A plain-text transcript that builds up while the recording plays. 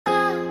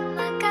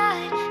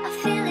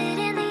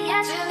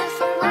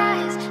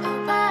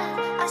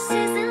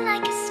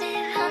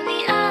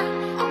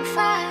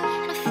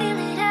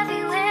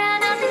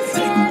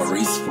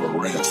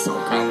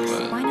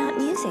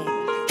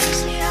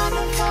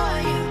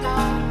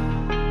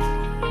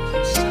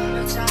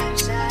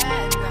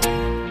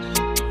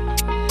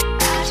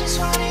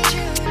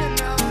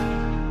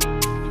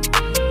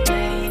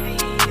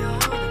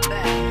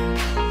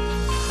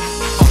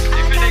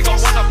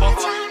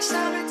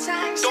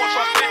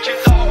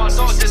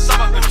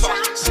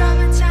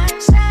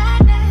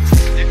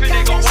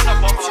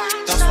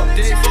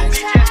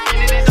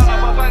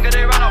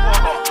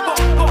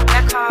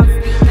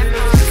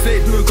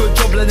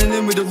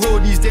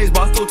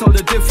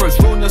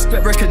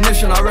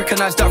Vibration, I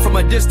recognize that from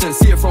a distance,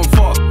 see it from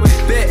far.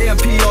 Bare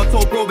AMPR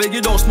told bro, babe,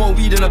 you don't smoke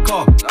weed in a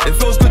car. It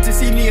feels good to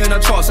see me in the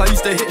charts. I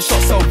used to hit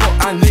shots, sell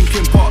rock and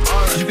Linkin Park.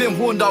 You been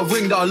warned, I've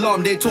ringed the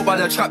alarm. They talk about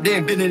the trap, they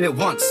ain't been in it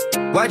once.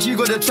 YG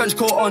got the trench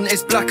coat on,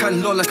 it's black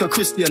and low like a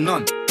Christian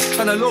nun.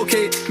 Tryna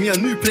locate me a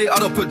new plate, I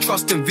don't put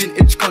trust in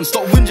vintage guns.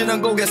 Stop whinging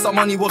and go get some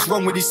money, what's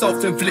wrong with these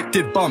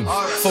self-inflicted bums?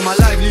 For my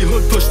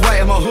livelihood, push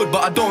white in my hood,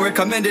 but I don't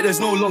recommend it,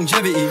 there's no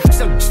longevity.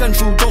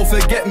 Central, don't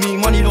forget me,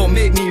 money don't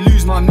make me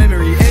lose my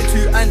memory.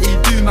 A2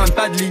 anti-do, man,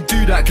 badly,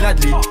 do that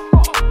gladly.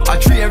 I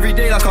treat every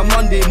day like a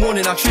Monday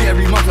morning, I treat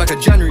every month like a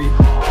January.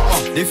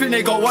 They think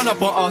they got one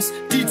up on us.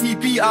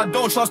 DTP, I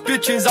don't trust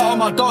bitches out of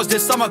my dogs,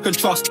 there's some I can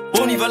trust.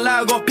 Won't even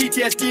lie, I got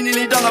PTSD,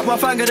 nearly done up my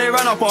finger, they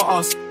ran up on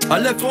us. I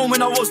left home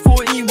when I was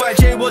 14,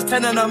 YJ was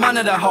 10 and a man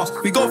at the house.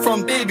 We go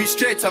from baby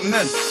straight to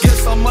men. Get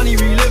some money,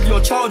 relive your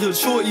childhood.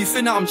 Shorty,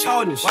 finna, I'm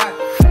childish.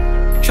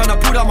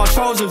 Tryna pull down my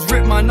trousers,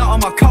 rip my nut on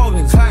my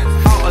Calvins.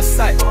 Out of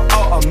sight,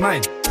 out of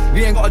mind.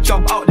 We ain't gotta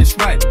jump out this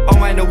ride. I'll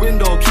mind the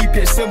window, keep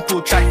it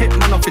simple. Try hit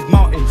man off his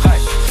mountain height.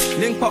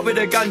 Link up with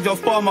a ganja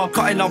farmer,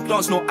 cutting down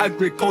plants, no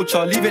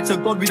agriculture. Leave it to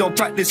God, we don't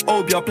practice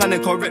obia.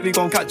 Planning correct, we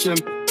gon' catch him.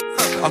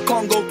 I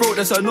can't go broke,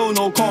 that's a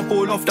no-no. Can't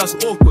pull off, that's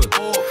awkward.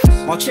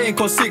 My chain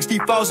cost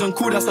 60,000,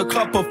 cool, that's a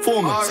club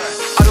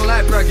performance. I don't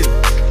like bragging,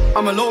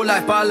 I'm a low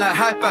life, but I like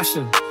high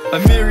fashion. A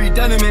Miri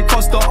denim, it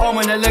cost the arm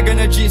and a leg and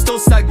a jeans still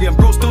sagging.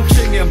 Bro still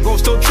chinging, bro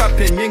still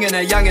trapping, yin and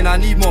a yang, and I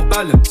need more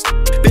balance.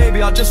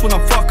 Baby, I just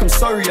wanna fuck, I'm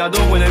sorry, I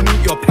don't wanna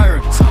meet your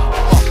parents.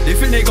 They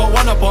think they got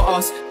one up on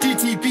us.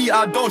 DTP,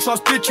 I don't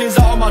trust bitches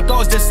out of my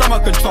dogs, there's some I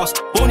can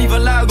trust. Won't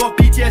even lie, I got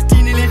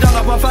PTSD, nearly done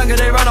up my finger,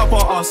 they ran up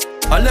on us.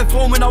 I left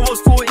home when I was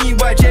 14,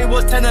 YJ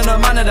was 10 and a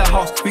man at the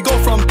house. We go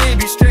from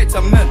baby straight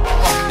to men.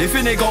 They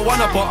think they got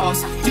one up on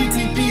us.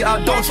 DTP,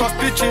 I don't trust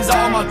bitches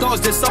out of my dogs,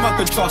 there's some I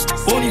can trust.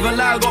 Won't even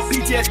lie, I got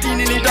PTSD,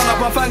 nearly done up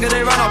my finger,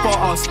 they ran up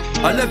on us.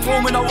 I left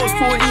home when I was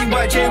 14,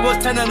 YJ was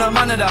 10 and a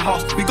man at the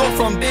house. We go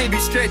from baby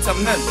straight to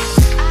men.